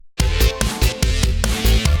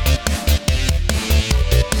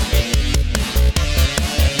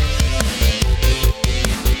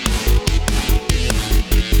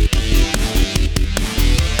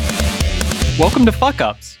Welcome to Fuck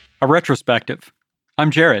Ups, a retrospective. I'm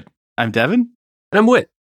Jared. I'm Devin. And I'm Whit.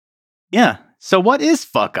 Yeah. So what is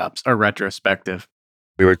Fuck Ups, a retrospective?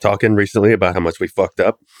 We were talking recently about how much we fucked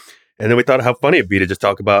up. And then we thought how funny it'd be to just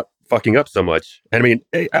talk about fucking up so much. And I mean,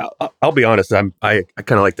 I'll be honest, I kind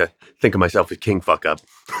of like to think of myself as king fuck up.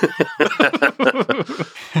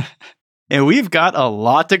 And we've got a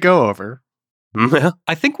lot to go over.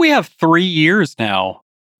 I think we have 3 years now.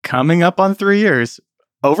 Coming up on 3 years.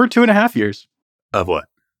 Over 2.5 years. Of what?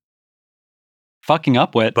 Fucking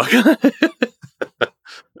up, Whit.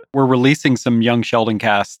 We're releasing some Young Sheldon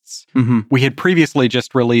casts. Mm-hmm. We had previously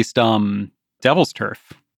just released Devil's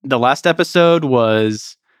Turf. The last episode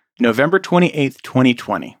was November 28th,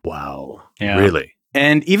 2020. Wow. Yeah. Really?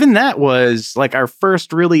 And even that was like our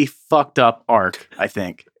first really fucked up arc, I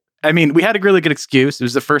think. I mean, we had a really good excuse. It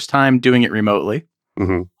was the first time doing it remotely,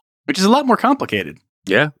 Mm-hmm. which is a lot more complicated.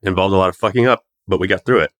 Yeah. Involved a lot of fucking up, but we got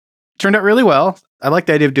through it. Turned out really well. I like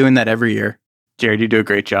the idea of doing that every year. Jared, you do a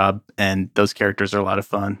great job, and those characters are a lot of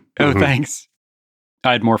fun. Oh, Mhm. thanks.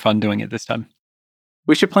 I had more fun doing it this time.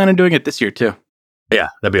 We should plan on doing it this year, too. Yeah,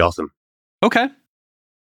 that'd be awesome. Okay.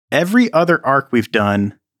 Every other arc we've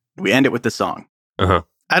done, we end it with the song. Uh-huh.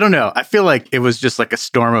 I don't know. I feel like it was just like a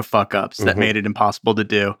storm of fuck ups that Mhm. made it impossible to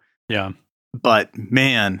do. Yeah. But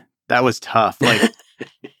man, that was tough. Like,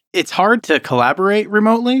 it's hard to collaborate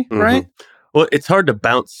remotely, Mhm. right? Well, it's hard to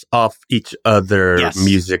bounce off each other Yes.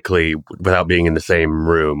 musically without being in the same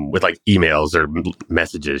room with like emails or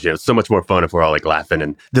messages. You know, it's so much more fun if we're all like laughing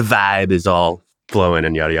and the vibe is all flowing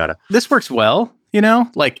and yada yada. This works well, you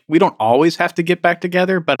know? Like, we don't always have to get back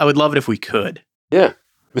together, but I would love it if we could. Yeah,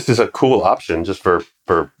 this is a cool option just for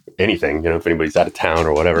anything. You know, if anybody's out of town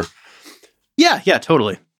or whatever, Yeah,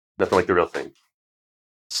 totally. nothing like the real thing.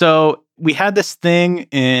 So we had this thing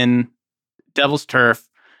in Devil's Turf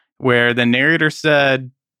where the narrator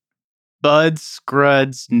said, "Buds,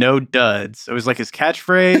 scruds, no duds." It was like his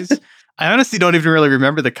catchphrase. I honestly don't even really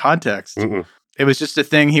remember the context. Mm-mm. It was just a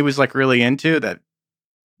thing he was like really into that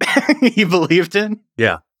he believed in.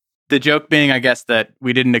 Yeah. The joke being, I guess, that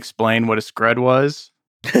we didn't explain what a scrud was.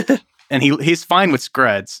 And he's fine with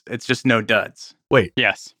scruds. It's just no duds.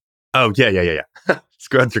 Yes. Oh yeah.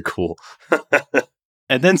 Scruds are cool.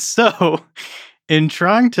 And then so, in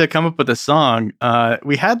trying to come up with a song,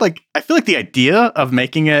 we had like, I feel like the idea of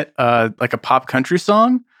making it like a pop country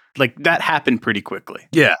song, like that happened pretty quickly.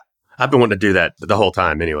 Yeah, I've been wanting to do that the whole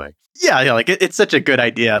time anyway. Yeah, like it's such a good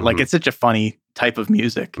idea. Like Mhm. it's such a funny type of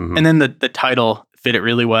music. Mhm. And then the title fit it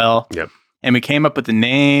really well. Yep. And we came up with the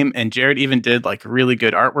name, and Jared even did like really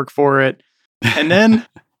good artwork for it. And then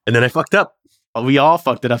And then I fucked up. we all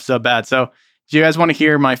fucked it up so bad. So do you guys want to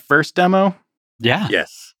hear my first demo? Yeah.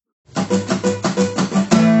 Yes. We're all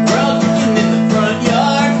drinking in the front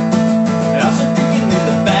yard, and also drinking in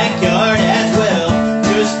the backyard as well.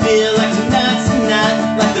 Just feel like tonight's the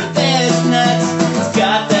night, like the best nights. It's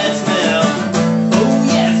got that smell. Oh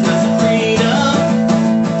yeah, it smells of freedom.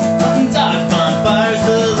 Hunting dogs, bonfires,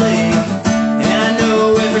 the lake. And I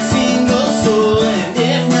know every single soul, and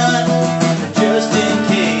if not, just in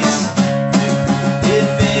case, if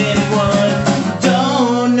anyone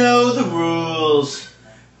don't know the rules.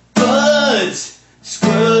 Buds,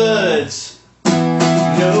 scruds,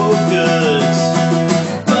 no goods.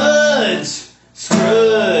 Buds,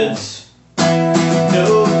 scruds,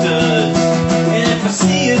 no duds. And if I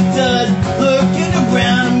see a dud lurking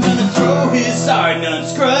around, I'm gonna throw his sorry none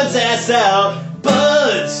scruds ass out.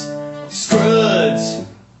 Buds, scruds,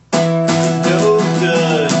 no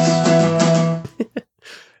duds.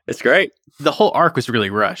 It's great. The whole arc was really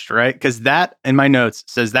rushed, right? Because that, in my notes,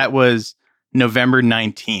 says that was November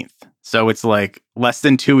 19th. So it's like less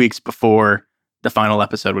than 2 weeks before the final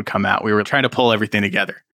episode would come out. We were trying to pull everything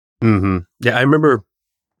together. Mm-hmm. Yeah, I remember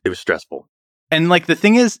it was stressful. And like the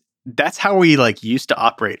thing is, that's how we like used to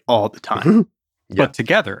operate all the time. Mhm. Yeah. But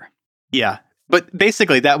together. Yeah. But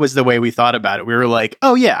basically that was the way we thought about it. We were like,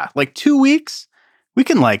 oh yeah, like 2 weeks, we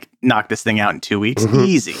can like knock this thing out in 2 weeks. Mhm.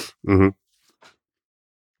 Easy. Mm-hmm.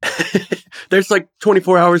 There's like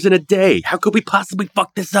 24 hours in a day. How could we possibly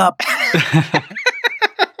fuck this up?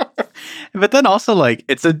 But then also like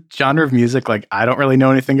it's a genre of music like I don't really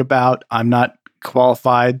know anything about. I'm not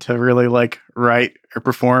qualified to really like write or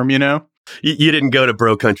perform, you know? You didn't go to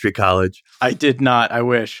Bro Country College. I did not. I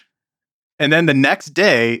wish. And then the next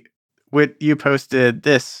day, you posted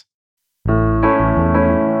this.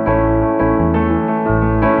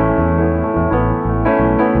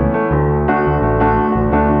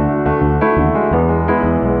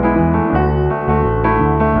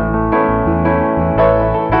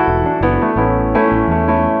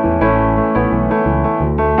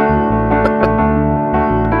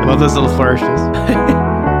 Well, those little flourishes.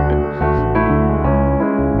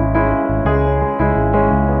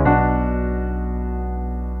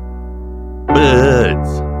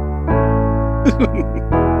 Buds.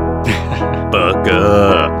 Buck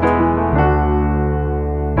up.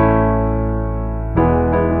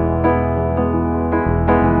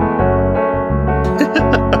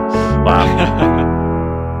 Wow.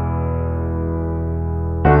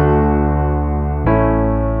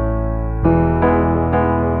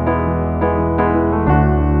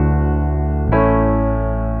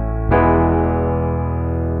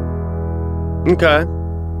 Okay.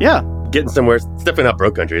 Yeah. Getting somewhere. It's definitely not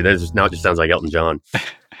Bro Country. Now it just sounds like Elton John.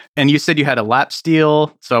 And you said you had a lap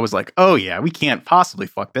steel. So I was like, oh, yeah, we can't possibly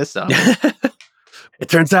fuck this up. It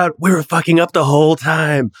turns out we were fucking up the whole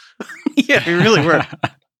time. Yeah, we really were.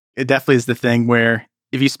 It definitely is the thing where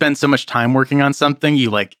if you spend so much time working on something, you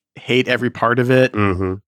like hate every part of it.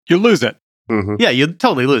 Mm-hmm. You lose it. Mm-hmm. Yeah, you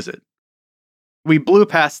totally lose it. We blew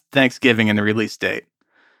past Thanksgiving and the release date.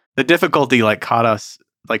 The difficulty like caught us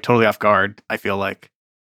like totally off guard, I feel like.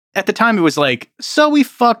 At the time, it was like, so we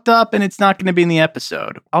fucked up and it's not going to be in the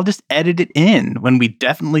episode. I'll just edit it in when we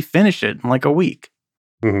definitely finish it in like a week.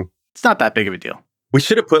 Mhm. It's not that big of a deal. We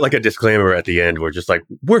should have put like a disclaimer at the end. We're just like,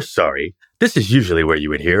 we're sorry. This is usually where you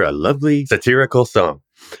would hear a lovely satirical song.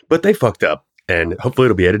 But they fucked up. And hopefully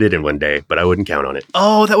it'll be edited in one day, but I wouldn't count on it.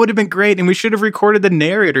 Oh, that would have been great. And we should have recorded the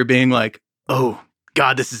narrator being like, oh,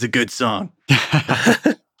 God, this is a good song.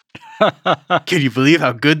 Can you believe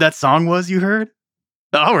how good that song was you heard?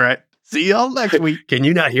 All right. See y'all next week. Can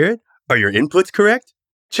you not hear it? Are your inputs correct?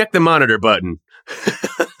 Check the monitor button.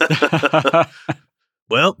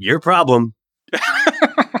 Well, your problem.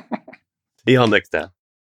 See y'all next time.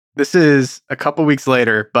 This is a couple weeks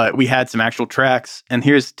later, but we had some actual tracks. And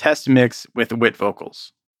here's Test Mix with Wit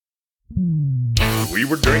vocals. We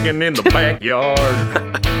were drinking in the backyard.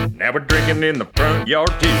 Now we're drinking in the front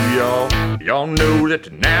yard too, y'all. Y'all know that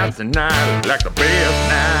tonight's the night, like the best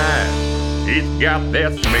night. It's got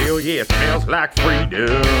that smell, yeah, it smells like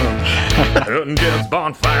freedom. Hunting does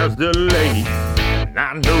bonfires the lake. And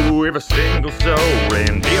I know every single soul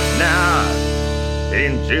in this night.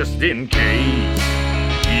 And just in case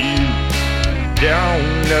you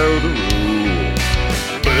don't know the rules,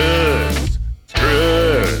 buzz,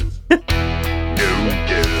 scrubs, no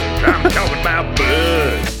duds. I'm talking about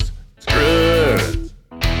buzz, scrubs,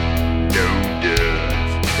 no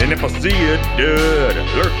duds. And if I see a dud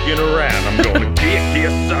lurking around, I'm gonna kick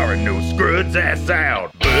his sorry no scrubs ass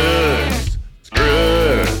out. Buzz,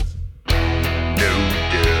 scrubs, no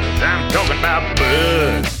duds. I'm talking about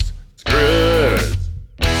buzz, scrubs,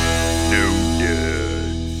 no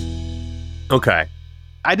duds. Okay.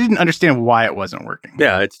 I didn't understand why it wasn't working.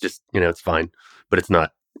 Yeah, it's just, it's fine. But it's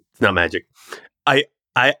not magic. I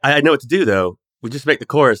know what to do though. We just make the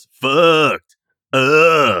chorus fucked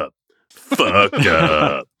up. Fucked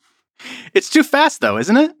up. It's too fast though,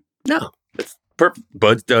 isn't it? No. It's perfect.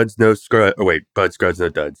 Buds, duds, no scrud. Oh wait, buds, scruds, no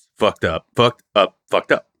duds. Fucked up. Fucked up.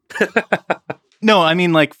 Fucked up. No, I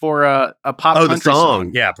mean like for a pop Oh, the country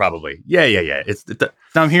song. Yeah, probably. Yeah.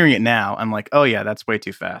 Now I'm hearing it now. I'm like, oh yeah, that's way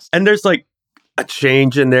too fast. And there's like a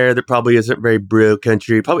change in there that probably isn't very Bro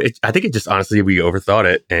Country. Probably, I think it just honestly we overthought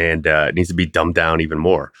it, and it needs to be dumbed down even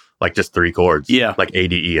more. Like just 3 chords. Yeah. Like A,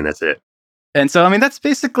 D, E, and that's it. And so, I mean, that's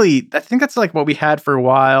basically, I think that's like what we had for a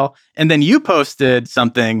while. And then you posted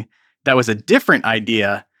something that was a different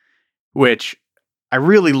idea, which I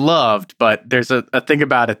really loved, but there's a thing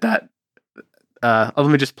about it that, let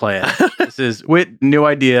me just play it. This is Wit, new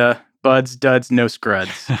idea, buds, duds, no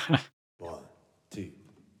scruds. 1, 2,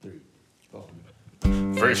 3, 4.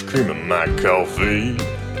 Fresh cream in my coffee,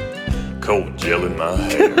 cold gel in my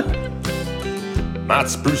hair. Might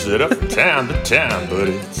spruce it up from time to time, but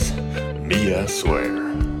it's me, I swear.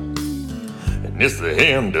 And it's the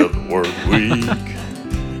end of the work week.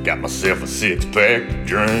 Got myself a 6-pack to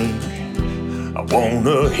drink. I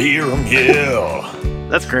wanna hear them yell.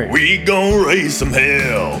 That's great. We gon' raise some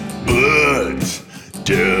hell. Buds,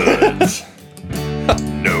 duds,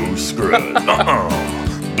 no scrubs.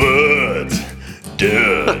 Buds,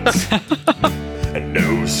 duds, and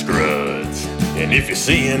no scruds. And if you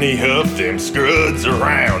see any of them scruds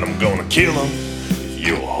around, I'm gonna kill them if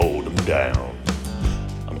you'll hold them down.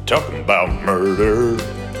 I'm talking about murder,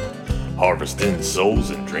 harvesting souls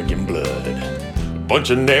and drinking blood. Bunch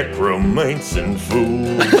of necromancing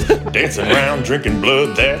fools dancing around drinking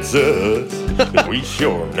blood, that's us. We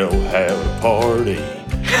sure know how to party.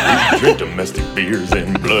 We drink domestic beers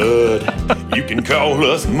and blood. You can call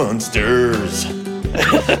us monsters,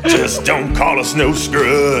 just don't call us no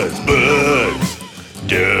scruds. Buds,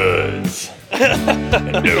 duds,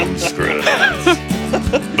 and no scruds.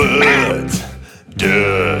 Buds,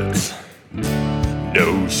 duds,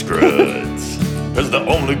 no scruds. Cause the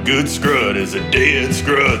only good scrud is a dead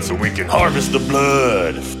scrud, so we can harvest the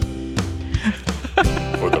blood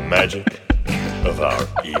for the magic of our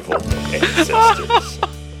evil ancestors.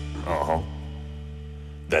 Uh-huh.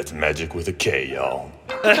 That's magic with a K, y'all.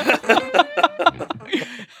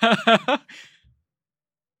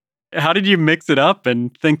 How did you mix it up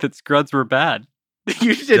and think that scruds were bad?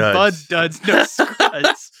 You did Duds. buds, duds, no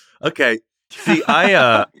scruds. Okay. See,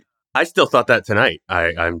 I still thought that tonight.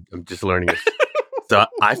 I'm just learning it. So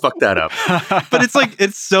I fucked that up. But it's like,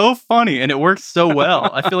 it's so funny and it works so well.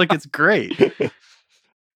 I feel like it's great.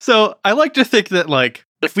 So I like to think that, like,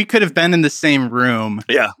 if we could have been in the same room,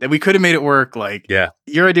 Yeah. that we could have made it work. Like, Yeah.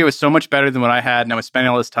 your idea was so much better than what I had, and I was spending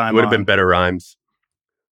all this It time would have on. been better rhymes.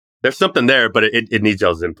 There's something there, but it needs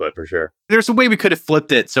y'all's input for sure. There's a way we could have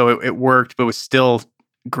flipped it so it worked, but was still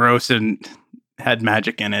gross and had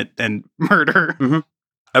magic in it and murder.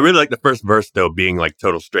 I really like the first verse, though, being like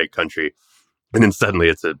total straight country. And then suddenly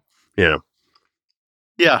it's a,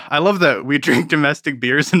 Yeah, I love that we drink domestic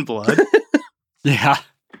beers and blood. Yeah.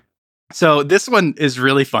 So this one is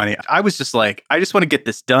really funny. I was just like, I just want to get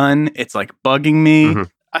this done. It's like bugging me. Mhm.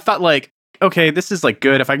 I thought, like, okay, this is like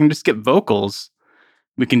good. If I can just get vocals,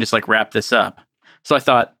 we can just like wrap this up. So I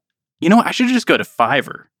thought, you know what? I should just go to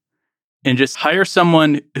Fiverr and just hire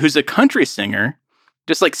someone who's a country singer,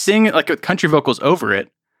 just like sing like with country vocals over it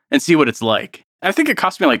and see what it's like. I think it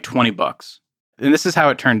cost me like $20. And this is how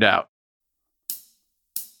it turned out.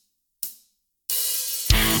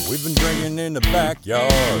 We've been drinking in the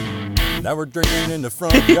backyard. Now we're drinking in the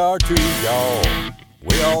front yard too, y'all.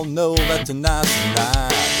 We all know that tonight's the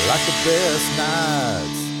night, like the best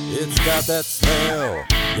nights. It's got that smell,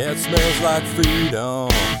 yeah, it smells like freedom.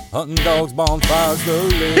 Hunting dogs, bonfires,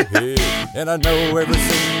 the lake. And I know every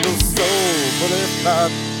single soul, but if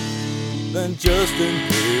not, then just in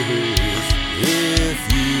case. If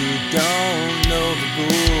you don't know the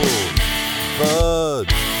rules,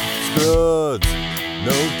 buds, scruds,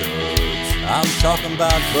 no duds. I'm talking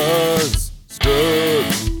about buds,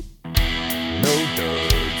 scruds, no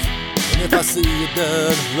duds. And if I see a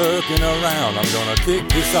dud lurking around, I'm gonna kick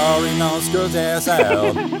this sorry non-scrud's ass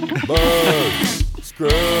out. Buds,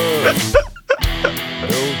 scruds,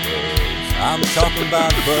 no duds. I'm talking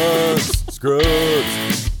about buds,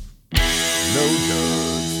 scruds, no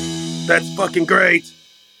duds. That's fucking great.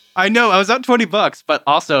 I know I was out $20, but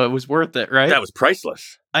also it was worth it, right? That was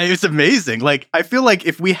priceless. It was amazing. Like, I feel like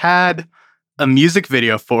if we had a music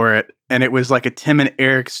video for it and it was like a Tim and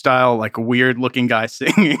Eric style, like weird looking guy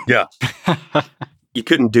singing. You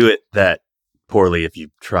couldn't do it that poorly if you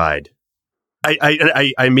tried.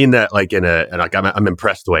 I mean that like in a like I'm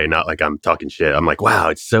impressed way, not like I'm talking shit. I'm like, wow,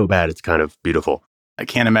 it's so bad, it's kind of beautiful. I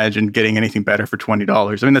can't imagine getting anything better for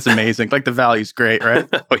 $20. I mean, that's amazing. Like, the value's great, right?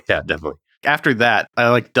 Oh yeah, definitely. After that, I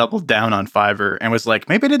like doubled down on Fiverr and was like,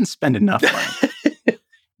 maybe I didn't spend enough money.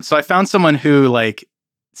 So I found someone who like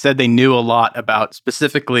said they knew a lot about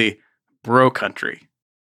specifically bro country.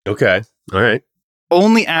 Okay, all right.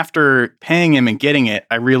 Only after paying him and getting it,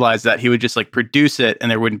 I realized that he would just like produce it and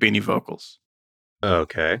there wouldn't be any vocals.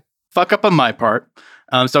 Okay. Fuck up on my part.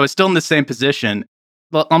 So I was still in the same position.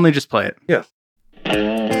 Well, let me just play it. Yeah.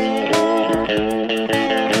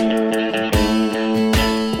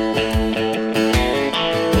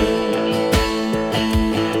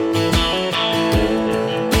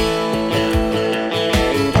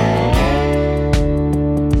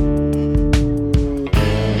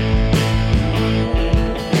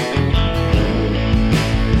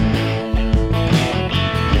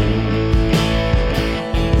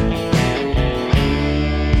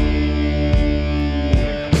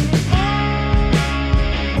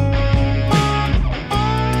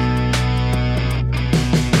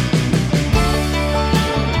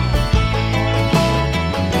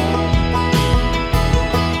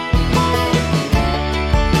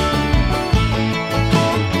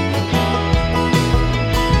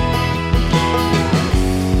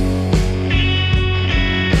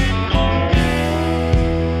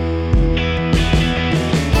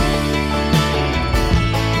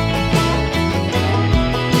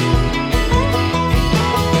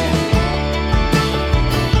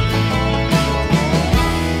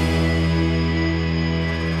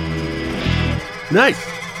 Nice.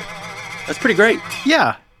 That's pretty great.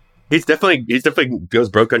 Yeah. He's definitely goes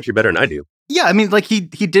bro country better than I do. Yeah. I mean, like he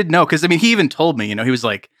did know. Cause I mean, he even told me, you know, he was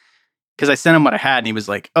like, cause I sent him what I had and he was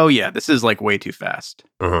like, oh yeah, this is like way too fast.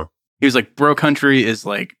 Uh-huh. He was like, bro country is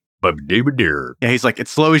like, But dear. yeah, he's like,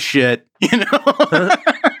 it's slow as shit, you know?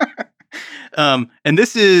 And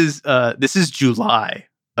this is July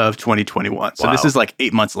of 2021. So this Wow. is like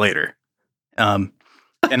 8 months later.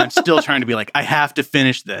 And I'm still trying to be like, I have to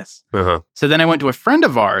finish this. Uh-huh. So then I went to a friend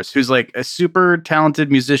of ours who's like a super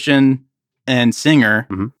talented musician and singer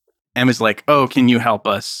Mhm. and was like, oh, can you help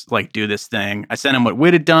us like do this thing? I sent him what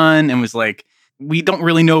Wit had done and was like, we don't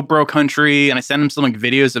really know bro country. And I sent him some like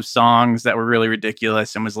videos of songs that were really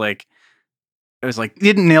ridiculous and was like, it was like,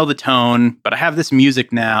 didn't nail the tone, but I have this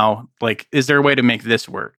music now. Like, is there a way to make this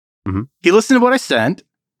work? Mhm. He listened to what I sent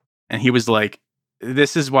and he was like,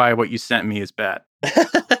 this is why what you sent me is bad.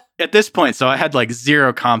 At this point, so I had like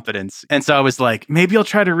zero confidence. And so I was like, maybe I'll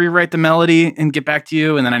try to rewrite the melody and get back to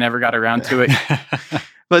you. And then I never got around to it.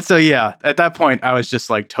 But so, yeah, at that point, I was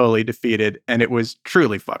just like totally defeated and it was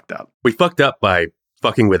truly fucked up. We fucked up by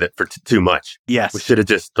fucking with it for too much. Yes. We should have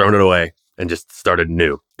just thrown it away and just started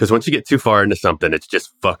new. Because once you get too far into something, it's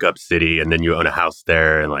just fuck up city. And then you own a house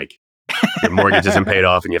there and like your mortgage isn't paid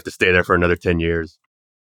off and you have to stay there for another 10 years.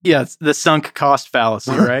 Yeah, it's the sunk cost fallacy,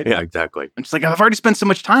 right? Yeah, exactly. I'm just like, I've already spent so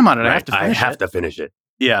much time on it. I have to Right. finish it. to finish it.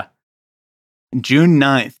 Yeah. June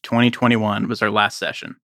 9th, 2021 was our last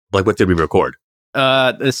session. Like, what did we record?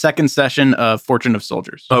 The second session of Fortune of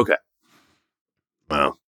Soldiers. Okay.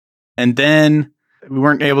 Wow. And then we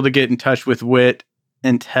weren't able to get in touch with Wit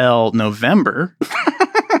until November.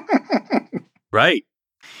 Right.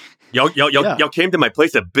 Y'all came to my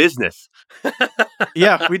place of business.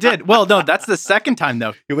 Yeah, we did. Well, no, that's the second time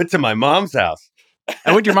though. You went to my mom's house.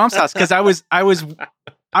 I went to your mom's house because I was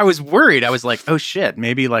worried. I was like, oh shit,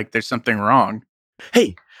 maybe like there's something wrong.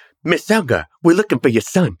 Hey, Miss Elga, we're looking for your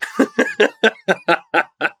son.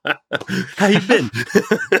 How you been?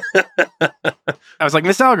 I was like,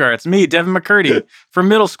 Miss Algar, it's me, Devin McCurdy from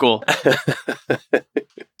middle school.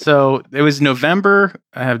 So it was November.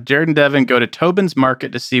 I have Jared and Devin go to Tobin's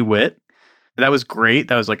Market to see Wit. That was great.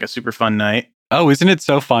 That was like a super fun night. Oh, isn't it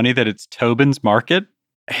so funny that it's Tobin's Market?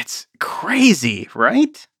 It's crazy,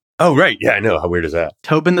 right? Oh, right. Yeah, I know. How weird is that?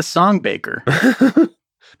 Tobin the Song Baker.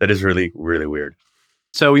 That is really, really weird.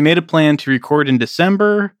 So we made a plan to record in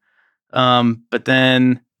December, but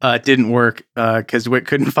then it didn't work because Wit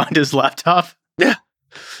couldn't find his laptop.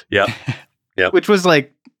 Yeah. Which was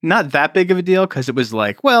like not that big of a deal because it was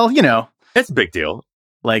like, well, you know, It's a big deal.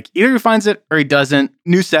 like either he finds it or he doesn't.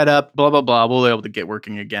 New setup, blah, blah, blah. We'll be able to get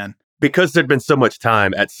working again. Because there'd been so much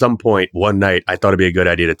time, at some point one night, I thought it'd be a good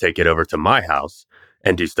idea to take it over to my house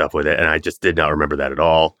and do stuff with it. And I just did not remember that at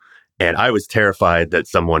all. And I was terrified that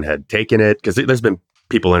someone had taken it because there's been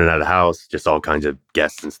people in and out of the house, just all kinds of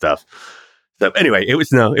guests and stuff. So anyway, it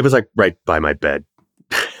was like right by my bed.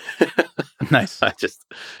 Nice. I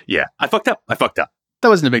fucked up. That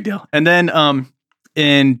wasn't a big deal. And then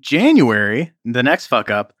in January, the next fuck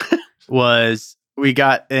up was we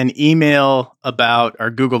got an email about our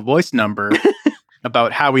Google Voice number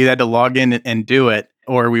about how we had to log in and do it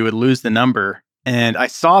or we would lose the number. And I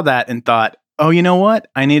saw that and thought, oh, you know what?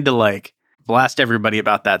 I need to like blast everybody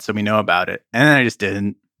about that so we know about it. And then I just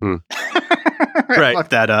didn't. Right. Fuck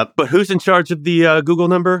that up. But who's in charge of the Google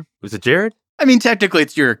number? Was it Jared? I mean, technically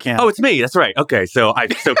it's your account. Oh, it's me. That's right. Okay. So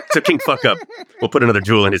King Fuck Up. We'll put another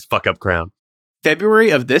jewel in his fuck up crown.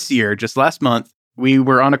 February of this year, just last month, we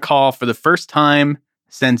were on a call for the first time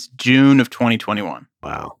since June of 2021.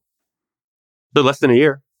 Wow. So less than a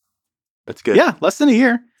year. That's good. Yeah, less than a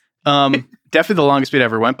year. Definitely the longest we'd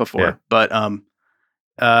ever went before. Yeah. But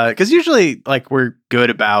because usually like we're good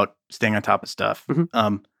about staying on top of stuff.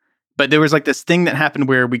 Mhm. But there was like this thing that happened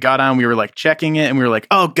where we got on, we were like checking it and we were like,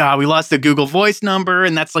 oh God, we lost the Google Voice number.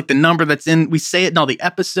 And that's like the number that's in, we say it in all the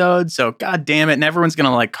episodes. So God damn it. And everyone's going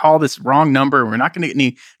to like call this wrong number. We're not going to get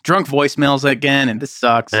any drunk voicemails again. And this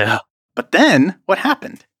sucks. Yeah. But then what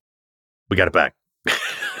happened? We got it back.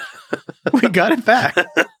 We got it back.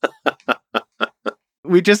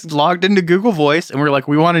 We just logged into Google Voice and we're like,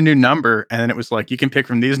 we want a new number. And then it was like, you can pick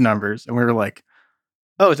from these numbers. And we were like,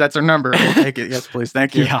 oh, that's our number. We'll take it. Yes, please.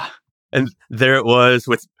 Thank you. Yeah. And there it was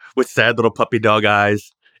with sad little puppy dog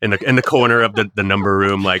eyes in the corner of the number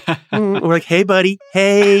room. Like, we're like, hey, buddy.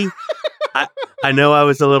 Hey, I know I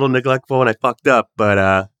was a little neglectful and I fucked up,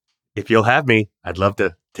 but if you'll have me, I'd love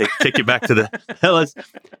to take you back to the Hellas.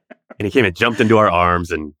 And he came and jumped into our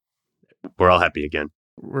arms and we're all happy again.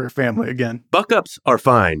 We're a family again. Fuck ups are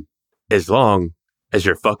fine as long as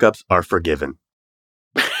your fuck ups are forgiven.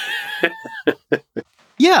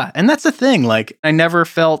 Yeah. And that's the thing. Like, I never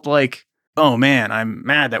felt like, oh man, I'm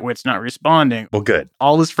mad that Wit's not responding. Well, good.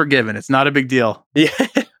 All is forgiven. It's not a big deal. Yeah.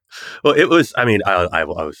 Well, it was, I mean, I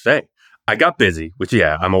will say, I got busy, which,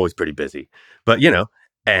 yeah, I'm always pretty busy. But, you know,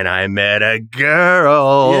 and I met a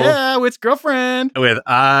girl. Yeah, Wit's girlfriend. With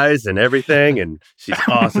eyes and everything, and she's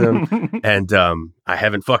awesome. And I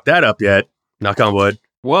haven't fucked that up yet. Knock on wood.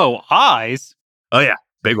 Whoa, eyes? Oh yeah,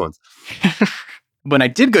 big ones. When I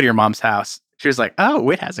did go to your mom's house, she was like, "Oh,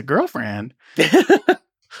 Whit has a girlfriend."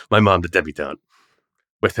 My mom, the debutante,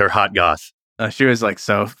 with her hot goss. She was like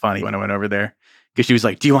so funny when I went over there because she was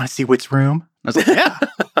like, "Do you want to see Whit's room?" I was like, "Yeah,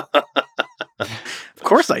 of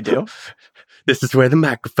course I do." This is where the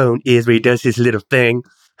microphone is, where he does his little thing.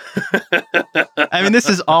 I mean, this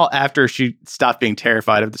is all after she stopped being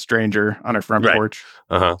terrified of the stranger on her front Right. porch.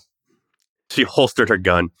 Uh-huh. She holstered her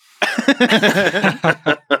gun.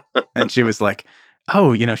 And she was like,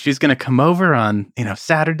 "Oh, she's going to come over on,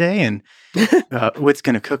 Saturday and Whit's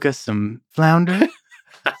going to cook us some flounder."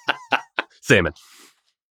 Salmon.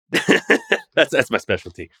 That's my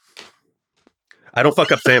specialty. I don't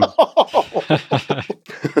fuck up salmon.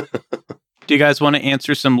 Do you guys want to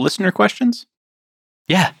answer some listener questions?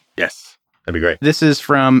 Yeah. Yes, that'd be great. This is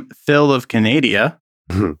from Phil of Canada.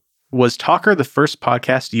 Mhm. Was Talker the first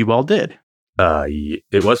podcast you all did?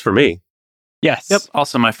 It was for me. Yes. Yep,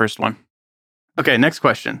 also my first one. Okay, next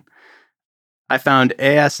question. I found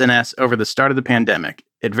ASNS over the start of the pandemic.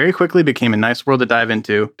 It very quickly became a nice world to dive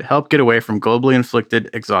into to help get away from globally inflicted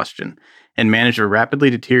exhaustion and manage a rapidly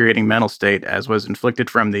deteriorating mental state as was inflicted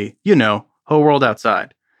from the, whole world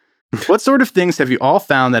outside. What sort of things have you all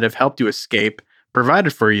found that have helped you escape,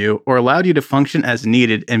 provided for you, or allowed you to function as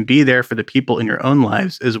needed and be there for the people in your own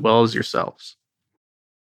lives as well as yourselves?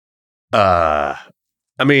 I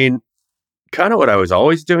mean, kind of what I was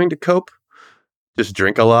always doing to cope. Just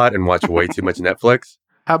drink a lot and watch way too much Netflix.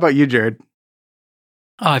 How about you, Jared?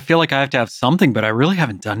 I feel like I have to have something, but I really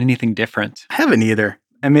haven't done anything different. I haven't either.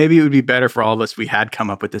 And maybe it would be better for all of us if we had come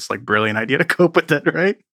up with this brilliant idea to cope with it,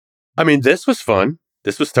 right? I mean, this was fun.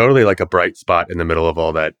 This was totally like a bright spot in the middle of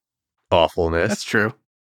all that awfulness. That's true.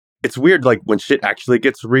 It's weird, like when shit actually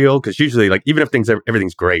gets real, because usually, like even if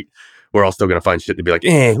everything's great, we're all still gonna find shit to be like,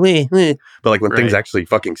 weh. But like when things Right. actually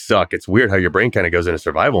fucking suck, it's weird how your brain kind of goes into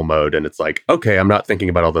survival mode, and it's like, okay, I'm not thinking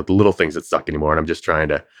about all the little things that suck anymore, and I'm just trying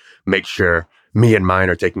to make sure me and mine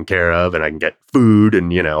are taken care of, and I can get food,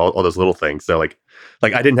 and all those little things. So like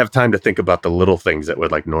I didn't have time to think about the little things that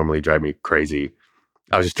would like normally drive me crazy.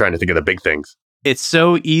 I was just trying to think of the big things. It's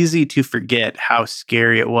so easy to forget how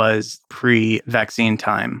scary it was pre-vaccine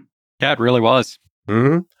time. Yeah, it really was.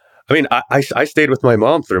 Hmm. I mean, I stayed with my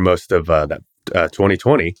mom through most of that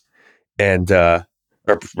 2020, and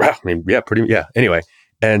Anyway,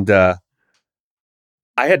 and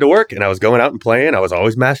I had to work, and I was going out and playing. I was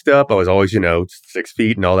always masked up. I was always 6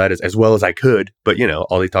 feet and all that as well as I could. But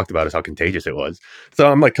all they talked about is how contagious it was.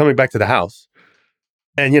 So I'm like coming back to the house,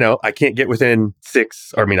 and I can't get within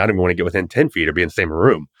 6. Or I mean, I don't even want to get within 10 feet or be in the same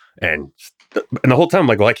room. And the whole time I'm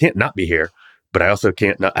like, well, I can't not be here. But I also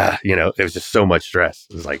can't not, it was just so much stress.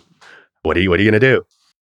 It was like, what are you going to do?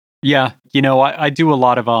 Yeah. I do a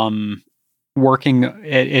lot of working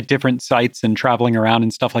at different sites and traveling around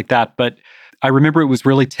and stuff like that. But I remember it was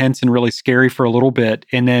really tense and really scary for a little bit.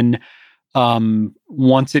 And then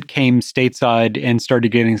once it came stateside and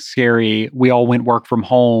started getting scary, we all went work from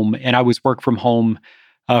home. And I was work from home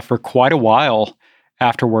for quite a while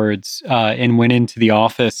afterwards and went into the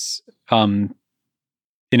office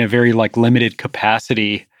in a very limited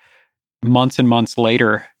capacity months and months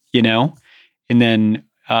later, and then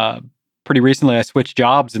pretty recently I switched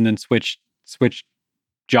jobs and then switched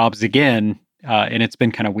jobs again. And it's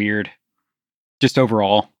been kind of weird just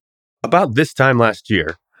overall. About this time last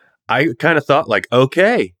year, I kind of thought like,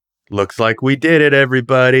 okay, looks like we did it,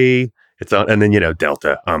 everybody. It's on. And then,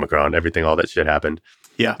 Delta, Omicron, everything, all that shit happened.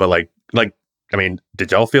 Yeah. But I mean,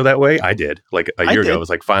 did y'all feel that way? I did. Like a year ago, it was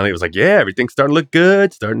like, finally, it was like, yeah, everything's starting to look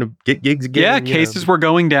good, starting to get gigs again. Yeah, cases were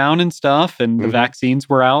going down and stuff, and the vaccines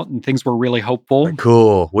were out, and things were really hopeful. Like,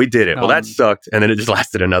 cool, we did it. Well, that sucked. And then it just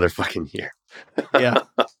lasted another fucking year. Yeah,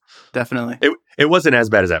 definitely. It wasn't as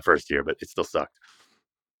bad as that first year, but it still sucked.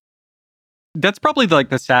 That's probably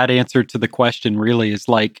the sad answer to the question, really, is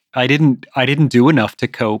I didn't do enough to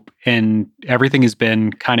cope, and everything has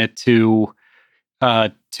been kind of too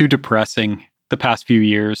depressing the past few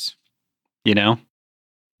years,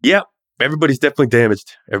 Yep. Everybody's definitely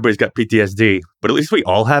damaged. Everybody's got PTSD, but at least we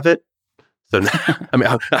all have it. So, I mean,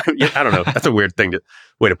 I don't know. That's a weird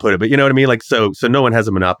way to put it, but you know what I mean? Like, so no one has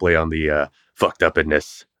a monopoly on the fucked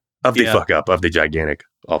upness of the fuck up, of the gigantic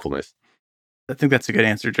awfulness. I think that's a good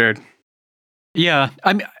answer, Jared. Yeah,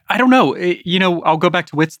 I mean, I don't know. I'll go back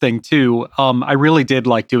to Whit's thing too. I really did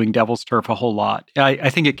like doing Devil's Turf a whole lot. I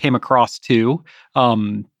think it came across too.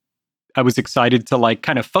 I was excited to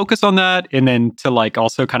kind of focus on that, and then to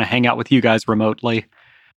also kind of hang out with you guys remotely.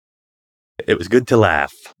 It was good to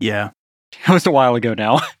laugh. Yeah. It was a while ago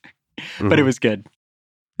now, but it was good.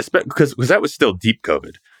 Because that was still deep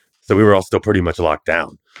COVID. So we were all still pretty much locked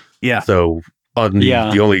down. Yeah. So on Yeah.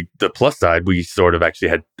 the plus side, we sort of actually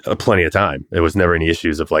had plenty of time. There was never any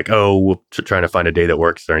issues of like, we're trying to find a day that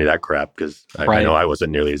works or any of that crap, because I Right. know I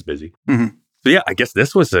wasn't nearly as busy. Mhm. So yeah, I guess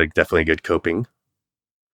this was definitely a good coping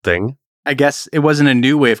thing. I guess it wasn't a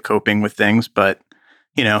new way of coping with things, but,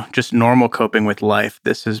 just normal coping with life.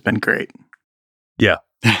 This has been great.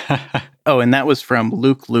 Oh, and that was from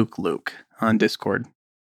Luke on Discord.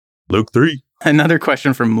 Luke 3. Another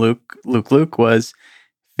question from Luke was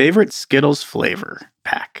favorite Skittles flavor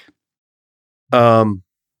pack.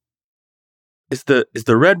 Is the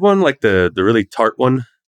red one like the really tart one?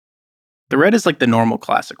 The red is like the normal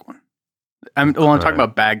classic one. I'm talking Alright.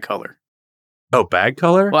 about bag color. Oh, bag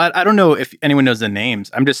color? Well, I don't know if anyone knows the names.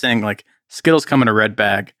 I'm just saying like Skittles come in a red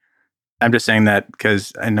bag. I'm just saying that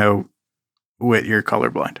because I know Whit, you're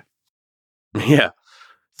colorblind. Yeah.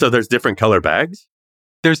 So there's different color bags?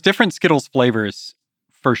 There's different Skittles flavors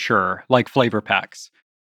for sure, like flavor packs.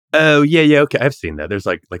 Oh, yeah, okay. I've seen that. There's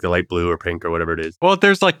like the light blue or pink or whatever it is. Well,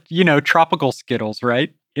 there's like, tropical Skittles,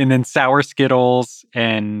 right? And then sour Skittles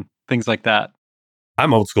and things like that.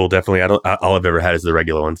 I'm old school, definitely. All I've ever had is the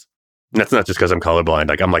regular ones. And that's not just because I'm colorblind.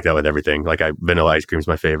 Like, I'm like that with everything. Like, vanilla ice cream's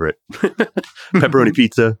my favorite. Pepperoni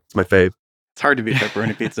pizza, it's my fave. It's hard to beat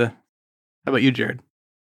pepperoni pizza. How about you, Jared?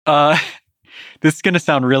 This is going to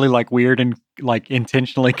sound really like weird and like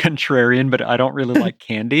intentionally contrarian, but I don't really like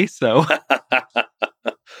candy. So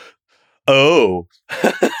Oh.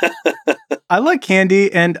 I like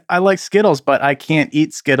candy and I like Skittles, but I can't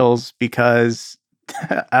eat Skittles because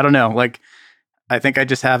I don't know. Like, I think I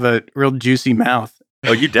just have a real juicy mouth.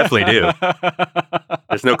 Oh, you definitely do.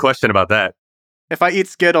 There's no question about that. If I eat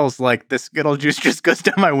Skittles, like the Skittle juice just goes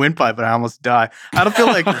down my windpipe and I almost die. I don't feel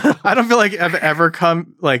like I've ever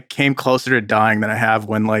came closer to dying than I have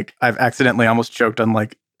when like I've accidentally almost choked on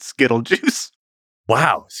like Skittle juice.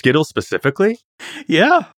 Wow. Skittles specifically?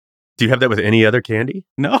 Yeah. Do you have that with any other candy?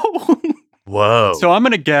 No. Whoa. So I'm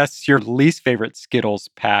going to guess your least favorite Skittles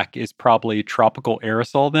pack is probably Tropical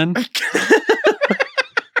Aerosol then.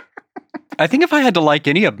 I think if I had to like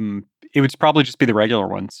any of them, it would probably just be the regular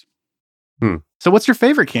ones. So what's your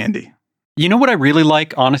favorite candy? You know what I really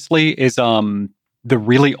like, honestly, is the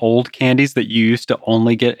really old candies that you used to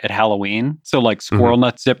only get at Halloween. So like Squirrel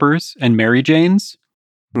Nut Zippers and Mary Janes.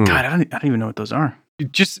 Hmm. God, I don't even know what those are.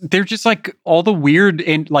 They're just like all the weird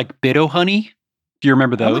and like Bitto Honey. Do you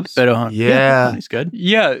remember I like those? Bitto Honey. Yeah. Honey's good.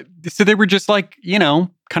 Yeah. So they were just like,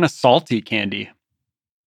 kind of salty candy.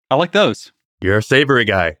 I like those. You're a savory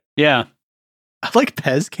guy. Yeah. I like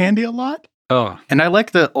Pez candy a lot. Oh, And I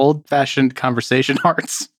like the old-fashioned conversation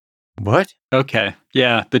hearts. What? okay.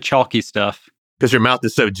 Yeah. The chalky stuff. Because your mouth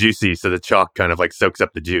is so juicy, so the chalk kind of like soaks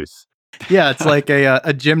up the juice. Yeah, it's like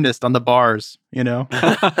a gymnast on the bars,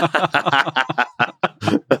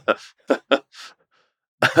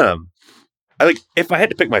 I like, if I had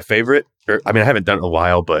to pick my favorite, I haven't done it in a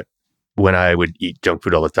while, but when I would eat junk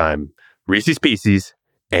food all the time, Reese's Pieces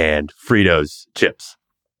and Fritos chips.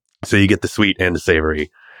 So you get the sweet and the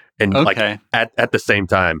savory. And like Okay. at the same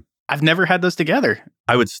time, I've never had those together.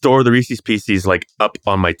 I would store the Reese's Pieces like up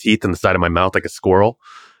on my teeth and the side of my mouth like a squirrel,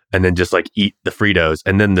 and then just like eat the Fritos.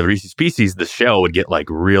 And then the Reese's Pieces, the shell would get like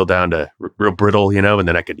real down to real brittle, and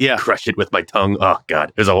then I could Yeah. crush it with my tongue. Oh God,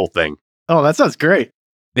 it was a whole thing. Oh, that sounds great.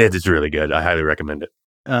 It is really good. I highly recommend it.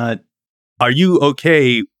 Uh, Are you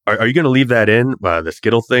okay? Are you going to leave that in, the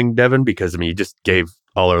Skittle thing, Devin? Because you just gave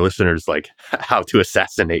all our listeners like how to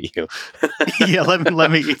assassinate you. yeah,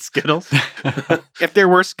 let me eat Skittles. If there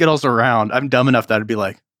were Skittles around, I'm dumb enough that I'd be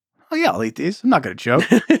like, oh yeah, I'll eat these. I'm not going to choke.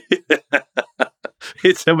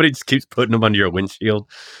 Somebody just keeps putting them under your windshield.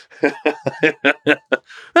 Can't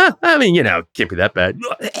be that bad.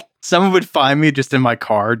 Someone would find me just in my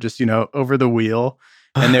car, just, over the wheel.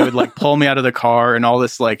 And they would like pull me out of the car and all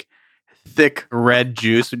this like thick red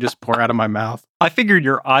juice would just pour out of my mouth. I figured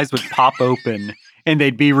your eyes would pop open and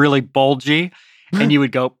they'd be really bulgy and you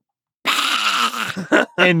would go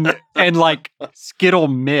and like Skittle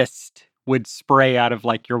mist would spray out of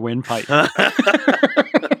like your windpipe.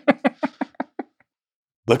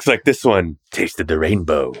 Looks like this one tasted the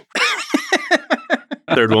rainbow.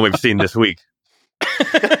 Third one we've seen this week.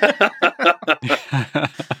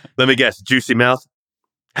 Let me guess, juicy mouth.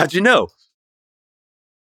 How'd you know?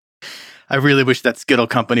 I really wish that Skittle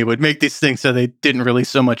company would make these things so they didn't release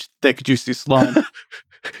so much thick, juicy slime.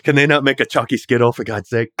 Can they not make a chalky Skittle, for God's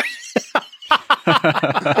sake?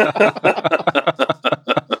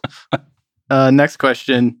 Next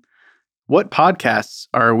question. What podcasts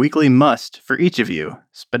are a weekly must for each of you?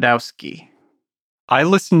 Spadowski. I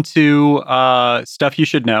listen to Stuff You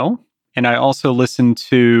Should Know, and I also listen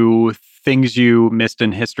to things you missed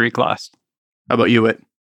in history class. How about you, Whit?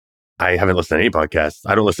 I haven't listened to any podcasts.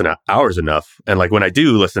 I don't listen to ours enough. And like when I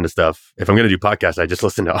do listen to stuff, if I'm going to do podcasts, I just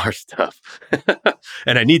listen to our stuff.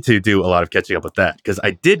 And I need to do a lot of catching up with that because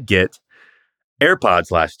I did get AirPods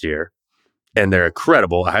last year and they're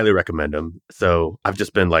incredible. I highly recommend them. So I've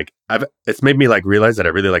just been like, it's made me like realize that I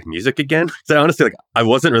really like music again. So honestly, like I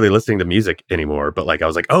wasn't really listening to music anymore, but like I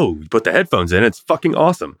was like, oh, you put the headphones in, it's fucking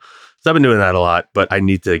awesome. So I've been doing that a lot, but I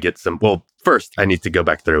need to get first I need to go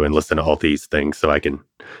back through and listen to all these things so I can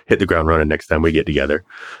hit the ground running next time we get together.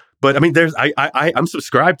 But I mean, I'm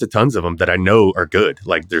subscribed to tons of them that I know are good.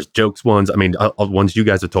 Like there's jokes ones. I mean, ones you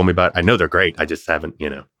guys have told me about. I know they're great. I just haven't,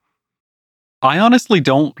 I honestly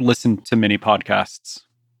don't listen to many podcasts.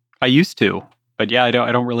 I used to, but yeah, I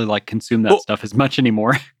don't really like consume that stuff as much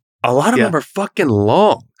anymore. A lot of them are fucking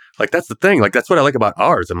long. Like that's the thing. Like that's what I like about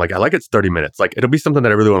ours. I'm like, I like it's 30 minutes. Like it'll be something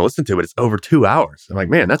that I really want to listen to, but it's over 2 hours. I'm like,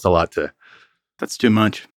 man, that's a lot to. That's too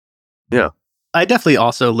much. Yeah. I definitely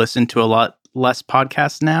also listen to a lot less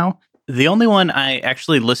podcasts now. The only one I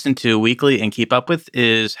actually listen to weekly and keep up with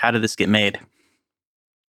is How Did This Get Made?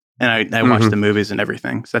 And I watch the movies and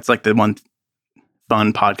everything. So that's like the one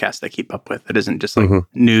fun podcast I keep up with. It isn't just like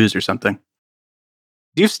news or something.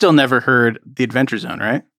 You've still never heard The Adventure Zone,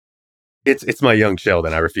 right? It's my young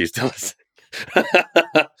Sheldon. I refuse to listen.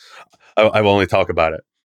 I will only talk about it.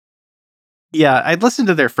 Yeah, I'd listened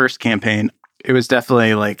to their first campaign. It was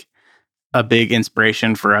definitely like a big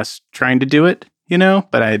inspiration for us trying to do it,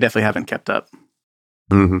 but I definitely haven't kept up.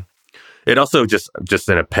 Mm-hmm. It also just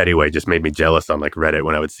in a petty way just made me jealous on like Reddit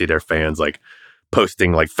when I would see their fans like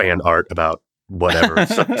posting like fan art about whatever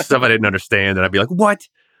stuff I didn't understand. And I'd be like, what?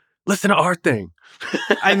 Listen to our thing.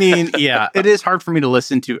 I mean, yeah, it is hard for me to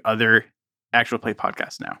listen to other actual play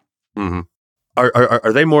podcasts now. Mm-hmm.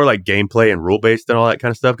 Are they more like gameplay and rule based and all that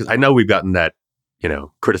kind of stuff? Because I know we've gotten that,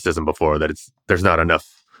 criticism before that there's not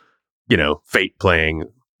enough, Fate playing.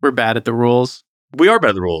 We're bad at the rules. We are bad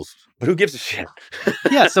at the rules, but who gives a shit?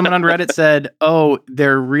 Yeah, someone on Reddit said, "Oh,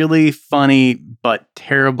 they're really funny but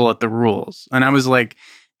terrible at the rules," and I was like,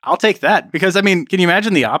 "I'll take that," because I mean, can you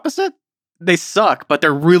imagine the opposite? They suck, but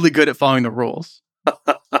they're really good at following the rules.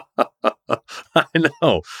 I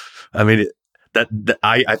know. I mean,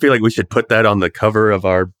 I feel like we should put that on the cover of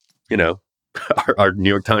our, our New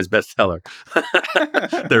York Times bestseller.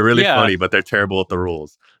 They're really funny, but they're terrible at the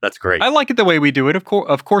rules. That's great. I like it the way we do it.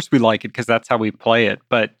 Of course we like it because that's how we play it.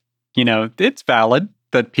 But, it's valid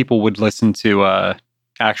that people would listen to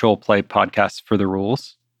actual play podcasts for the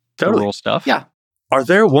rules. Totally. The rule stuff. Yeah. Are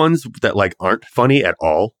there ones that like aren't funny at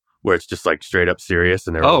all? Where it's just like straight up serious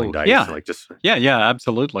and they're rolling dice. Yeah. Like just Yeah,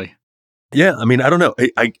 absolutely. Yeah, I mean, I don't know.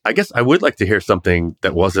 I guess I would like to hear something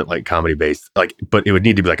that wasn't like comedy based, but it would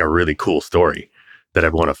need to be like a really cool story that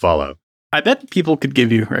I'd want to follow. I bet people could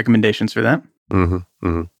give you recommendations for that. Mm-hmm.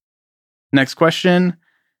 Mm-hmm. Next question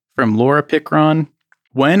from Laura Pickron.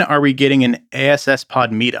 When are we getting an ASS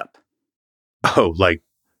pod meetup? Oh, like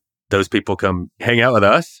those people come hang out with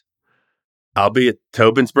us? I'll be at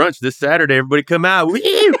Tobin's Brunch this Saturday. Everybody come out. Woo!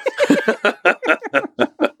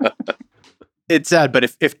 It's sad, but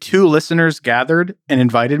if two listeners gathered and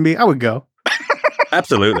invited me, I would go.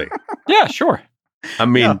 Absolutely. Yeah, sure. I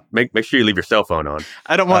mean, make sure you leave your cell phone on.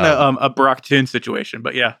 I don't want a Brock Toon situation,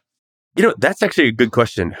 but yeah. That's actually a good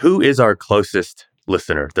question. Who is our closest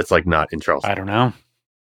listener that's like not in Charleston? I don't know.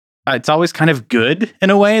 It's always kind of good in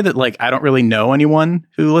a way that like I don't really know anyone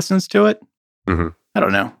who listens to it. Mm-hmm. I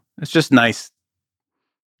don't know. It's just nice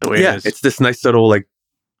the way it is. It's this nice little like,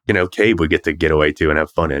 cave we get away to and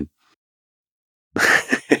have fun in.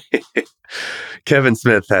 Kevin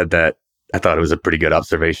Smith had that. I thought it was a pretty good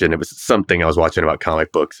observation. It was something I was watching about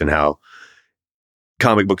comic books and how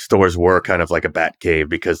comic book stores were kind of like a bat cave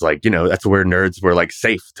because like, that's where nerds were like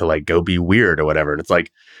safe to like go be weird or whatever. And it's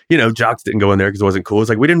like, jocks didn't go in there because it wasn't cool. It's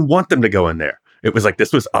like, we didn't want them to go in there. It was like,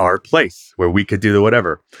 this was our place where we could do the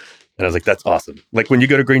whatever. And I was like, that's awesome. Like when you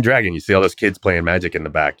go to Green Dragon, you see all those kids playing Magic in the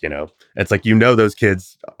back, It's like, those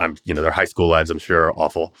kids, their high school lives, I'm sure are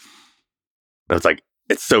awful. And it's like,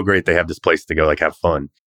 it's so great they have this place to go like have fun.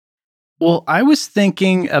 Well, I was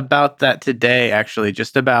thinking about that today, actually,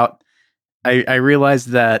 just about, I realized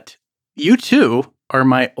that you two are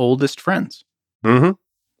my oldest friends. Mm-hmm.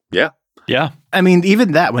 Yeah. Yeah. I mean,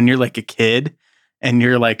 even that when you're like a kid and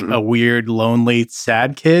you're like a weird, lonely,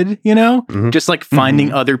 sad kid, just like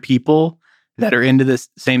finding other people that are into the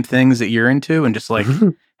same things that you're into and just like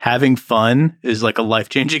having fun is like a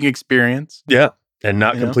life-changing experience. Yeah. And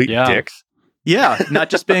not complete dicks. Yeah.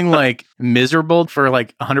 Not just being like miserable for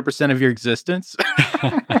like 100% of your existence.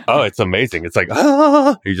 Oh, it's amazing. It's like,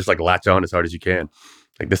 you just like latch on as hard as you can.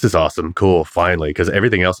 Like, this is awesome. Cool. Finally. Because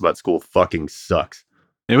everything else about school fucking sucks.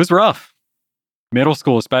 It was rough. Middle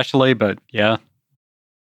school especially, but yeah.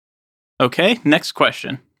 Okay, next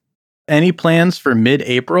question. Any plans for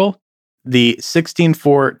mid-April? The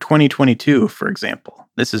 16/4/2022, for example.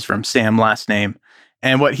 This is from Sam, last name.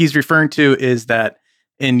 And what he's referring to is that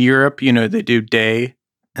in Europe, they do day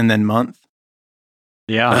and then month.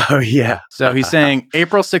 Yeah. Oh, yeah. So he's saying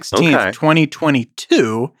April 16th, Okay.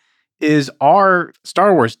 2022 is our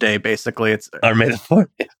Star Wars day, basically. It's Or May the 4th.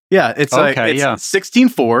 Yeah, it's like Okay, it's yeah.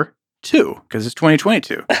 16/4/2 because it's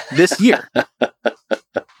 2022 this year.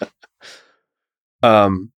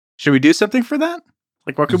 Should we do something for that?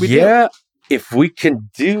 Like, what could we do? Yeah. If we can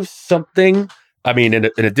do something, I mean, in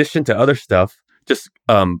addition to other stuff, just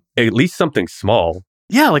at least something small.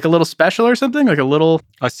 Yeah, like a little special or something, like a little.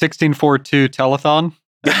 A 1642 telethon.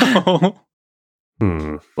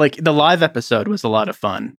 Like the live episode was a lot of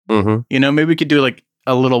fun. Mm-hmm. Maybe we could do like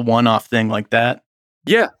a little one-off thing like that.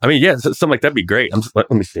 Yeah. I mean, yeah, something like that'd be great.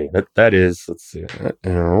 Let me see. That is, let's see.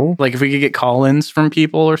 Like if we could get call-ins from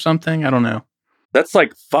people or something. I don't know. That's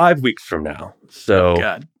like 5 weeks from now. So,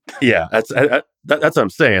 God. yeah, that's what I'm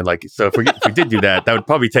saying. Like, so if we did do that, that would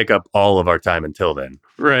probably take up all of our time until then.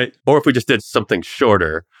 Right. Or if we just did something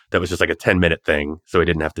shorter that was just like a 10-minute thing, so we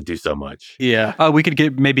didn't have to do so much. Yeah. We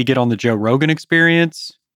could maybe get on the Joe Rogan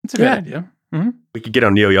Experience. That's a good idea. We could get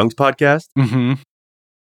on Neil Young's podcast. Mm-hmm.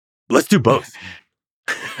 Let's do both.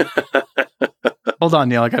 Hold on,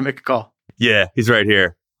 Neil. I gotta make a call. Yeah, he's right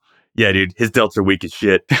here. Yeah, dude, his delts are weak as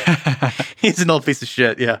shit. He's an old piece of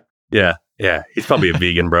shit. Yeah. Yeah, he's probably a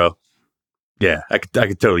vegan, bro. Yeah, I could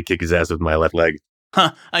totally kick his ass with my left leg.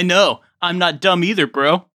 Huh. I know. I'm not dumb either,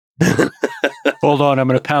 bro. Hold on, I'm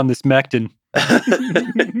going to pound this Mectin.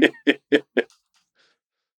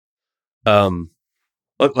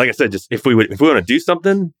 Like I said, just if we want to do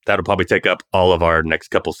something, that'll probably take up all of our next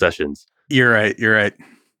couple sessions. You're right.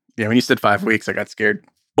 Yeah, when you said 5 weeks, I got scared.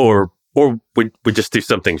 Or we just do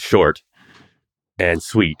something short and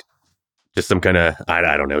sweet. Just some kind of, I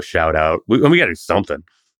don't know, shout out. We got to do something.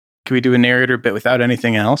 Can we do a narrator bit without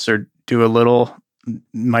anything else, or do a little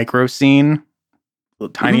micro scene, a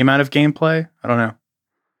tiny amount of gameplay? I don't know.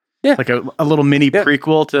 Yeah. Like a little mini Yeah.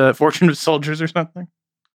 prequel to Fortune of Soldiers or something?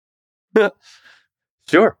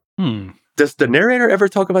 Sure. Hmm. Does the narrator ever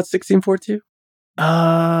talk about 1642?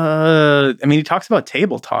 I mean, he talks about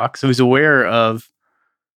table talk, so he's aware of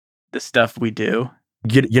the stuff we do.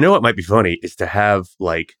 You know what might be funny is to have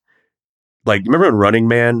like remember in Running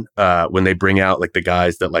Man when they bring out like the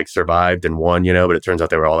guys that like survived and won, but it turns out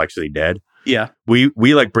they were all actually dead. Yeah. We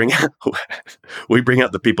like bring out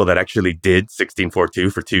the people that actually did 1642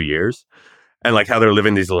 for 2 years, and like how they're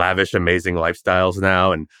living these lavish, amazing lifestyles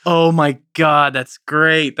now. And Oh my God, that's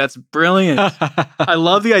great. That's brilliant. I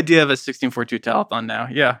love the idea of a 1642 telethon now.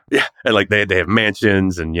 Yeah. yeah, and like they have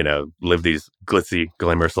mansions and live these glitzy,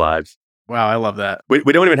 glamorous lives. Wow, I love that. We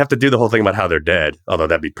don't even have to do the whole thing about how they're dead, although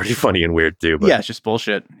that'd be pretty funny and weird too. But Yeah, it's just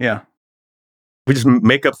bullshit. Yeah. we just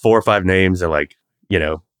make up 4 or 5 names and like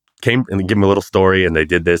came and give them a little story and they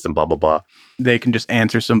did this and blah blah blah. They can just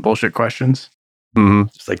answer some bullshit questions. Mm-hmm.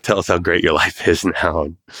 Just like tell us how great your life is now.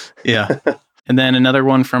 Yeah. And then another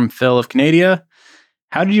one from Phil of Canada.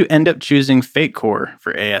 How did you end up choosing Fate Core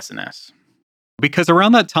for ASNS? Because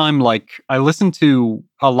around that time, like I listened to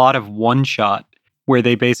a lot of One Shot where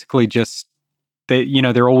they basically just,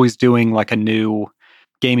 they're always doing like a new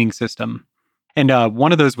gaming system. And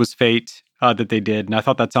one of those was Fate that they did. And I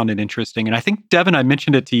thought that sounded interesting. And I think, Devin, I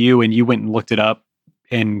mentioned it to you and you went and looked it up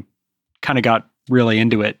and kind of got really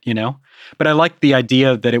into it, But I liked the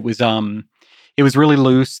idea that it was really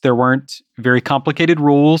loose. There weren't very complicated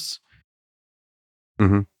rules.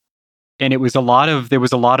 Mm-hmm. And there was a lot of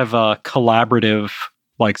collaborative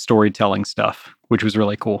like storytelling stuff, which was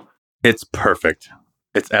really cool. It's perfect.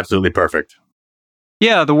 It's absolutely perfect.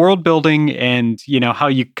 Yeah, the world building and, how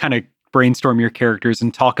you kind of brainstorm your characters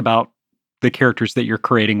and talk about the characters that you're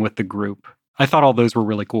creating with the group. I thought all those were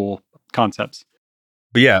really cool concepts.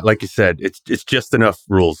 But yeah, like you said, it's just enough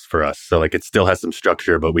rules for us. So like it still has some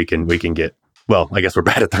structure, but we can get, well, I guess we're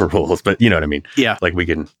bad at the rules, but you know what I mean? Yeah. Like we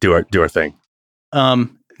can do our thing.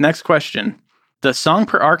 Next question. The song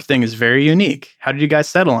per arc thing is very unique. How did you guys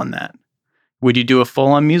settle on that? Would you do a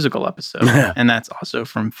full-on musical episode? And that's also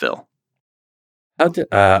from Phil.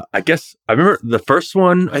 I guess I remember the first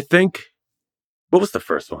one, I think. What was the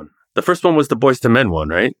first one? The first one was the Boys to Men one,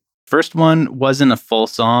 right? First one wasn't a full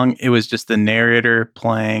song. It was just the narrator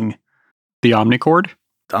playing The Omnichord?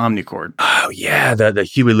 the omnichord. Oh yeah, the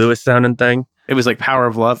Huey Lewis sounding thing. It was like Power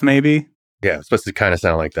of Love, maybe. Yeah, it's supposed to kind of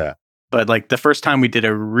sound like that. But like the first time we did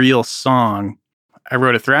a real song, I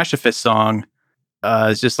wrote a Thrashifist song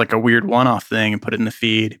as just like a weird one-off thing and put it in the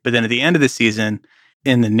feed. But then at the end of the season,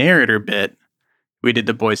 in the narrator bit, we did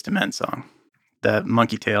the Boys to Men song, the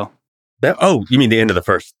Monkey Tail, You mean the end of the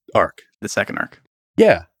first arc? the second arc.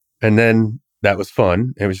 Yeah. And then that was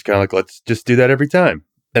fun. It was just kind of like, let's just do that every time.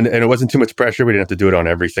 And it wasn't too much pressure. We didn't have to do it on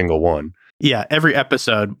every single one. Yeah, every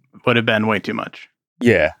episode would have been way too much.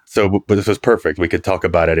 Yeah. So, but this was perfect. We could talk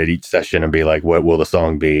about it at each session and be like, what will the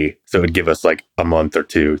song be? So it would give us like a month or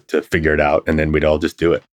two to figure it out. And then we'd all just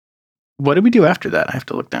do it. What did we do after that? I have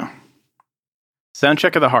to look down.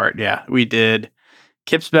 Soundcheck of the Heart. Yeah, we did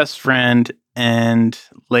Kip's Best Friend and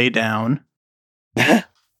Lay Down.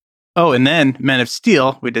 Oh, and then Men of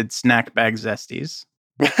Steel. We did Snack Bag Zesties.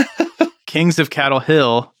 Kings of Cattle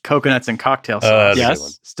Hill, Coconuts and Cocktail Sauce. that's a good one.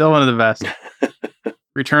 Yes, still one of the best.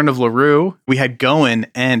 Return of LaRue. We had Goin'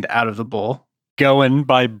 and Out of the Bowl. Going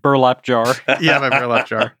by Burlap Jar. Yeah, by Burlap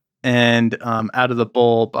Jar. And Out of the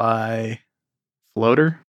Bowl by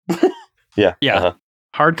Floater. Yeah. Yeah. Uh-huh.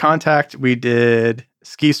 Hard Contact. We did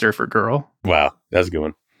Ski Surfer Girl. Wow. That's a good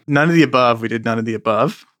one. None of the Above. We did None of the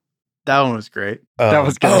Above. That one was great. That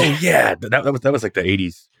was good. Oh, yeah. That was like the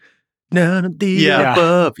 80s. None of the Yeah.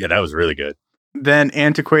 above. Yeah, that was really good. Then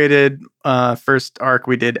Antiquated first arc.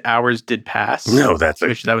 We did Hours Did Pass. No, that's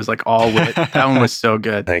Which that was like all wit. That one was so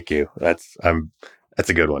good. Thank you. That's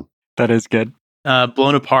a good one. That is good.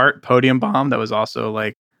 Blown Apart, Podium Bomb. That was also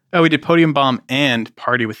like, we did Podium Bomb and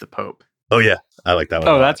Party with the Pope. Oh, yeah. I like that one.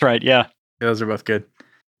 a Oh, lot. that's right. Yeah. Those are both good.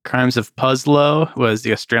 Crimes of Puzzlo was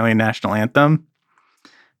the Australian national anthem,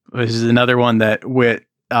 which is another one that Wit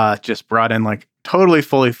just brought in like totally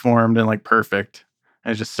fully formed and like perfect. It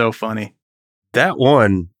was just so funny. That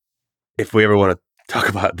one, if we ever want to talk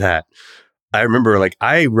about that, I remember like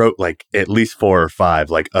I wrote like at least 4 or 5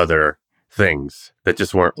 like other things that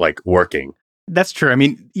just weren't like working. That's true. I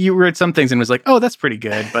mean, you wrote some things and was like, oh, that's pretty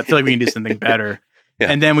good, but I feel like we can do something better. Yeah.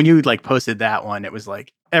 And then when you like posted that one, it was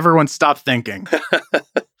like, everyone stop thinking.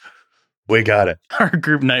 We got it. Our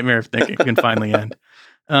group nightmare of thinking can finally end.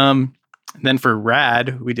 Then for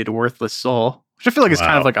Rad, we did Worthless Soul, which I feel like is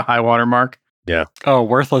kind of Wow. like a high water mark. Oh,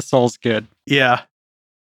 Worthless Soul's good. Yeah.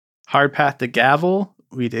 Hard Path to Gavel,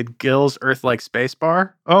 we did Gill's Earth-like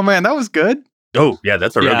Spacebar. Oh man, that was good. Oh, yeah,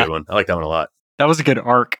 that's a real Yeah. good one. I like that one a lot. That was a good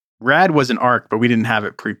arc. Rad was an arc, but we didn't have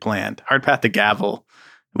it pre-planned. Hard Path to Gavel,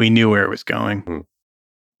 we knew where it was going. Hmm.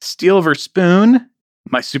 Steel vs. Spoon,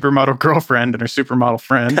 my supermodel girlfriend and her supermodel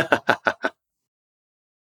friend.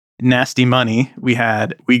 Nasty Money, we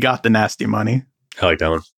got the Nasty Money. I like that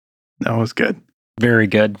one. That was good. Very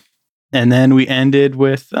good. And then we ended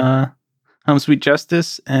with Home Sweet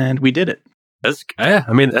Justice, and we did it.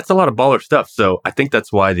 I mean, that's a lot of baller stuff. So I think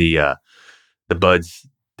that's why the Buds,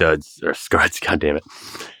 Duds, or Scruds, goddammit,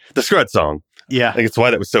 the Scrud song. Yeah. I think it's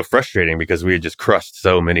why that was so frustrating because we had just crushed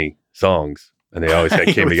so many songs and they always We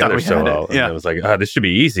came thought together we so had it, well. yeah. And it was like, this should be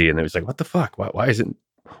easy. And it was like, what the fuck?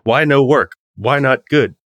 Why no work? Why not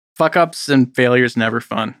good? Fuck ups and failures never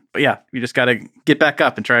fun. But yeah, you just got to get back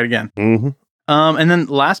up and try it again. Mm-hmm. And then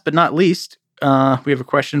last but not least, we have a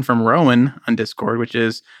question from Rowan on Discord, which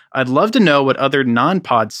is, I'd love to know what other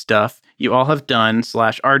non-pod stuff you all have done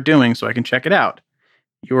 / are doing so I can check it out.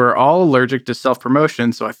 You are all allergic to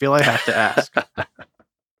self-promotion, so I feel I have to ask.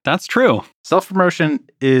 That's true. Self-promotion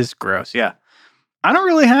is gross, yeah. I don't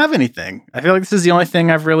really have anything. I feel like this is the only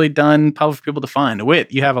thing I've really done public for people to find.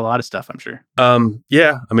 Wit, you have a lot of stuff, I'm sure.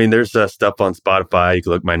 Yeah. I mean, there's stuff on Spotify. You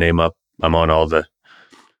can look my name up. I'm on all the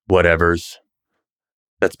whatevers.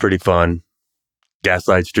 That's pretty fun.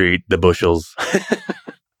 Gaslight Street, The Bushels,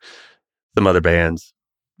 some other bands.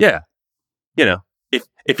 Yeah. You know,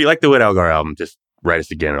 if you like the Wit Algar album, just write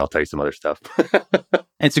us again and I'll tell you some other stuff.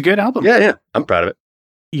 It's a good album. Yeah. I'm proud of it.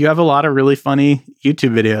 You have a lot of really funny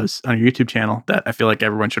YouTube videos on your YouTube channel that I feel like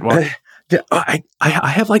everyone should watch. Yeah, I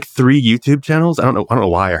have like 3 YouTube channels. I don't know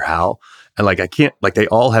why or how. And like, I can't, like, they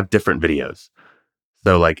all have different videos.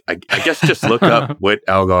 So like, I guess just look up Wit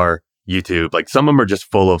Algar YouTube. Like some of them are just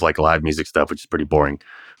full of like live music stuff, which is pretty boring,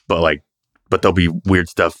 but there'll be weird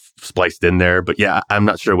stuff spliced in there. But yeah, I'm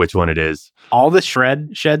not sure which one it is. All the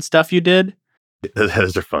shed stuff you did,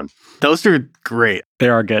 Those are fun. those are great. They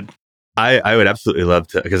are good. I would absolutely love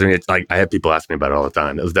to, because I mean, it's like, I have people ask me about it all the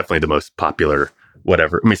time. It was definitely the most popular,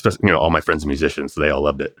 whatever. I mean, especially, all my friends are musicians, so they all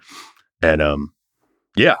loved it. And,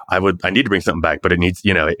 yeah, I need to bring something back, but it needs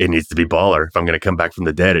to be baller. If I'm going to come back from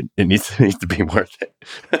the dead, it needs to be worth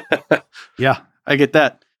it. Yeah, I get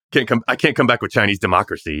that. I can't come back with Chinese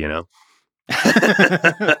democracy, On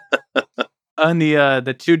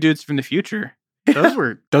the 2 dudes from the future,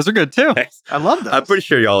 those Those are good too. I love those. I'm pretty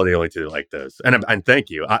sure y'all are the only 2 that like those. And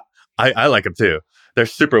thank you. I like them too. They're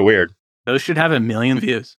super weird. Those should have 1 million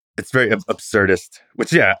views. It's very absurdist,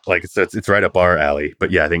 which, yeah, like it's right up our alley.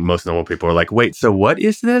 But yeah, I think most normal people are like, wait, so what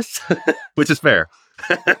is this? Which is fair.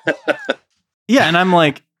 Yeah, and I'm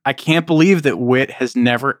like, I can't believe that Wit has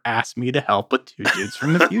never asked me to help with Two Dudes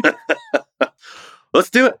from the Future. Let's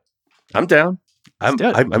do it. I'm down. I'm do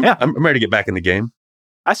it. I'm ready to get back in the game.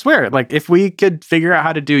 I swear, like, if we could figure out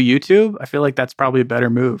how to do YouTube, I feel like that's probably a better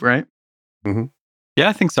move, right? Mm-hmm. Yeah,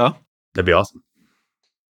 I think so. That'd be awesome.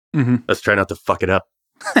 Mm-hmm. Let's try not to fuck it up.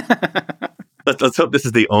 Let's hope this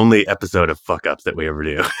is the only episode of fuck ups that we ever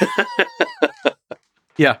do.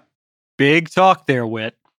 Yeah. Big talk there,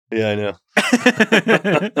 Wit. Yeah, I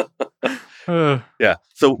know. Yeah.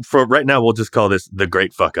 So for right now, we'll just call this the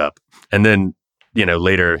Great Fuck Up. And then,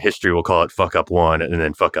 later history will call it Fuck Up 1 and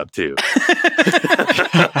then Fuck Up 2.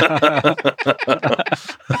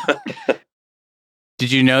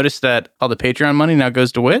 Did you notice that all the Patreon money now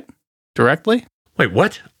goes to Wit directly? Wait,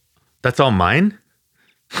 what? That's all mine?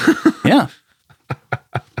 Yeah.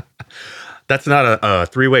 That's not a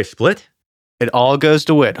three-way split? It all goes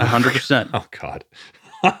to Wit, 100%. Oh, God.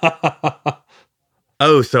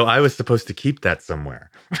 Oh, so I was supposed to keep that somewhere.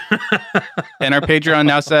 And our Patreon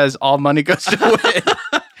now says all money goes to Wit.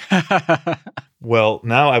 Well,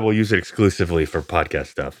 now I will use it exclusively for podcast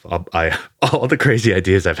stuff. All the crazy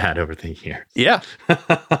ideas I've had over the years. Yeah.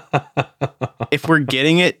 If we're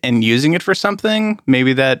getting it and using it for something,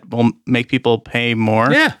 maybe that will make people pay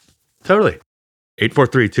more. Yeah, totally.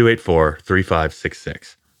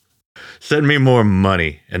 843-284-3566. Send me more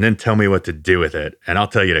money and then tell me what to do with it, and I'll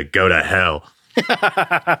tell you to go to hell.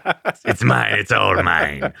 It's mine. It's all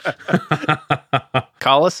mine.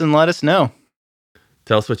 Call us and let us know.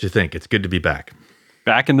 Tell us what you think. It's good to be back.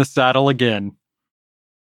 Back in the saddle again.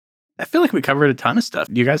 I feel like we covered a ton of stuff.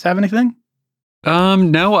 Do you guys have anything?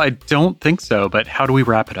 No, I don't think so, but how do we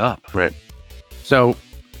wrap it up? Right. So,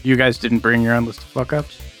 you guys didn't bring your own list of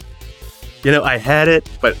fuck-ups? I had it,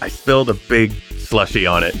 but I spilled a big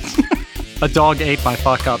slushie on it. A dog ate my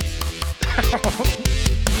fuck ups.